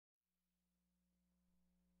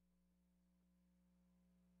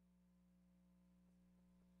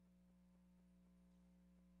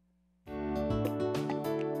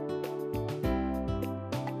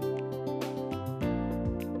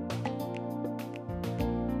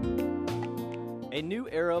A new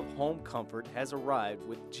era of home comfort has arrived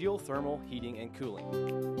with geothermal heating and cooling.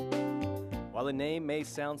 While the name may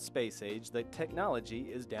sound space age, the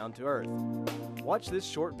technology is down to earth. Watch this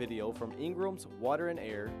short video from Ingram's Water and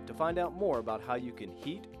Air to find out more about how you can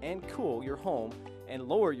heat and cool your home and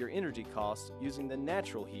lower your energy costs using the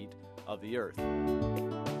natural heat of the earth.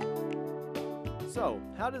 So,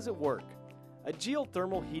 how does it work? A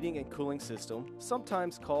geothermal heating and cooling system,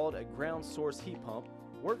 sometimes called a ground source heat pump,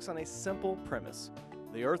 works on a simple premise.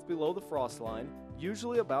 The earth below the frost line,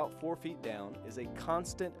 usually about 4 feet down, is a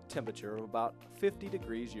constant temperature of about 50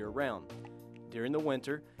 degrees year-round. During the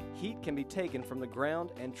winter, heat can be taken from the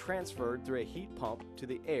ground and transferred through a heat pump to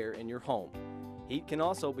the air in your home. Heat can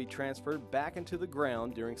also be transferred back into the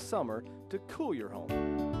ground during summer to cool your home.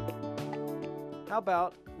 How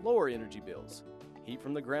about lower energy bills? Heat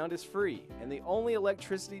from the ground is free, and the only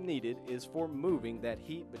electricity needed is for moving that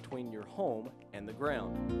heat between your home and the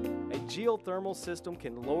ground. A geothermal system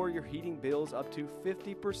can lower your heating bills up to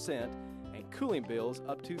 50% and cooling bills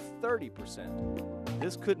up to 30%.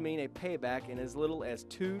 This could mean a payback in as little as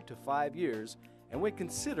 2 to 5 years, and when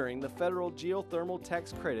considering the federal geothermal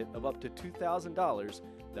tax credit of up to $2,000,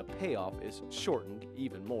 the payoff is shortened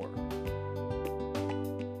even more.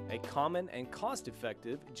 A common and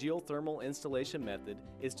cost-effective geothermal installation method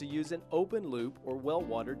is to use an open loop or well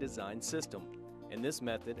water design system. In this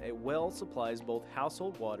method, a well supplies both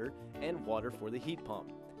household water and water for the heat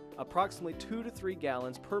pump. Approximately 2 to 3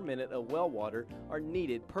 gallons per minute of well water are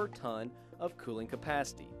needed per ton of cooling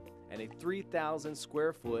capacity, and a 3,000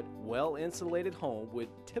 square foot well-insulated home would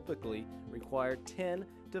typically require 10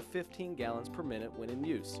 to 15 gallons per minute when in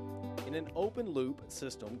use. In an open loop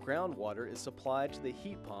system, groundwater is supplied to the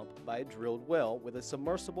heat pump by a drilled well with a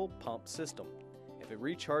submersible pump system. If a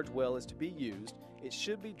recharge well is to be used, it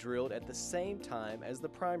should be drilled at the same time as the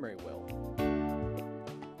primary well.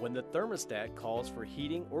 When the thermostat calls for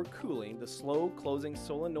heating or cooling, the slow closing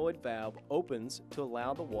solenoid valve opens to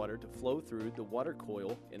allow the water to flow through the water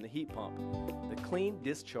coil in the heat pump. The clean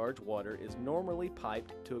discharge water is normally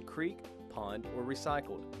piped to a creek, pond, or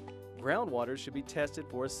recycled. Groundwater should be tested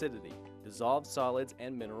for acidity, dissolved solids,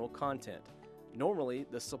 and mineral content. Normally,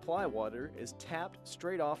 the supply water is tapped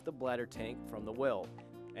straight off the bladder tank from the well,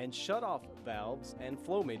 and shut-off valves and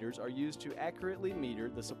flow meters are used to accurately meter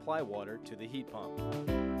the supply water to the heat pump.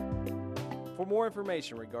 For more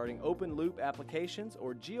information regarding open loop applications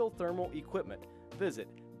or geothermal equipment, visit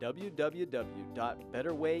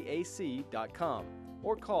www.betterwayac.com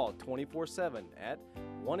or call 24/7 at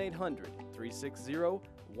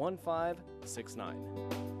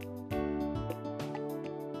 1-800-360-1569.